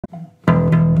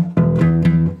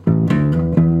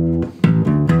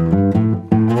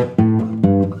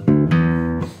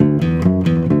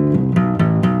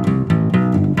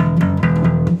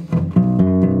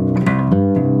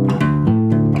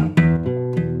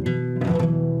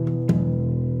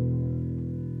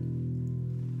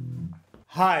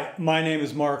Hi, my name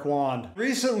is Mark Wand.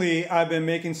 Recently, I've been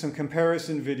making some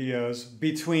comparison videos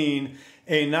between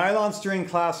a nylon string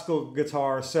classical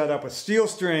guitar set up with steel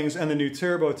strings and the new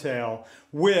TurboTail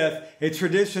with a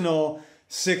traditional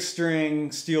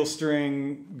 6-string steel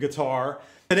string guitar.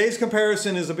 Today's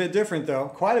comparison is a bit different though,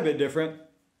 quite a bit different.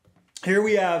 Here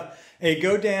we have a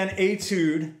Godin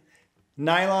Etude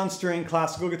nylon string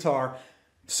classical guitar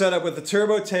set up with the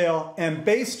TurboTail and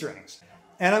bass strings.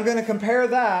 And I'm going to compare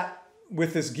that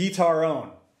with this Guitarron.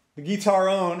 The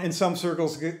Guitarron in some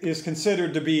circles is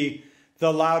considered to be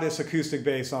the loudest acoustic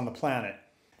bass on the planet.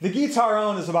 The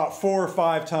Guitarron is about 4 or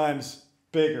 5 times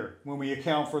bigger when we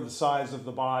account for the size of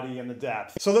the body and the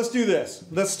depth. So let's do this.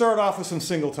 Let's start off with some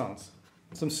single tones,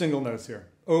 some single notes here,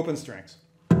 open strings.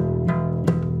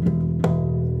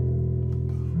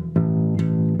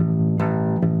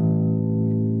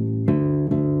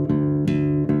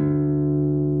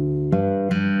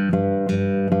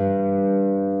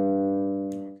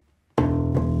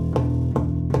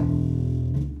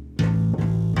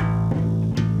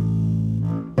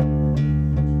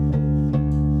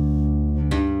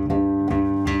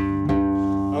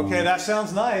 Okay, that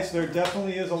sounds nice. There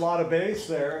definitely is a lot of bass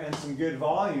there and some good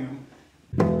volume.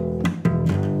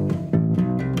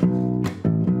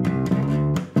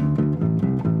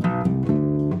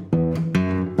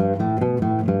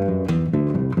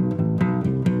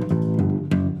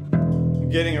 I'm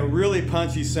getting a really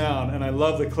punchy sound and I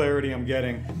love the clarity I'm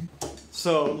getting.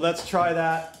 So let's try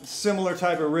that similar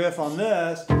type of riff on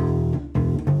this.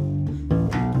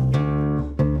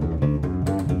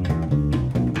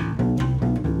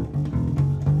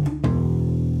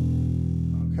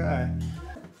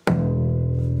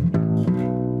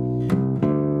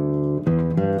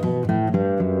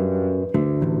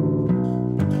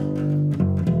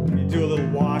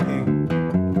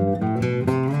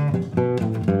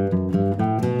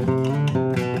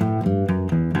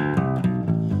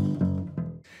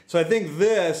 So I think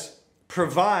this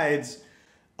provides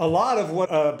a lot of what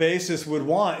a bassist would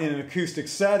want in an acoustic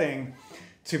setting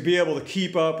to be able to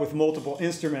keep up with multiple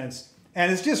instruments,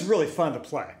 and it's just really fun to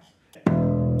play.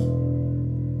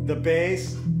 The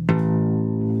bass.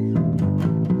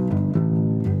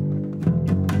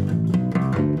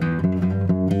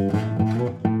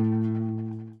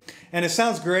 And it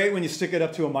sounds great when you stick it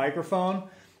up to a microphone,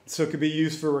 so it could be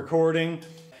used for recording.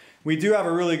 We do have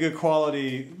a really good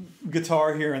quality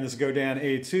guitar here in this Godin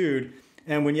Etude,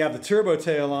 and when you have the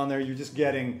TurboTail on there, you're just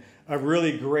getting a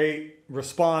really great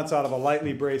response out of a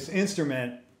lightly braced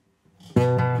instrument.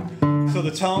 So the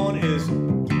tone is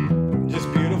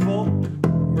just beautiful.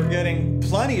 We're getting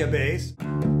plenty of bass.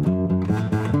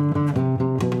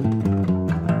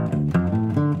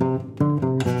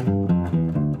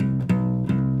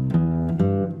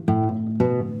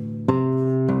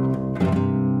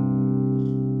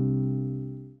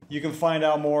 You can find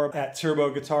out more at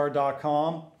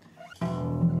turboguitar.com.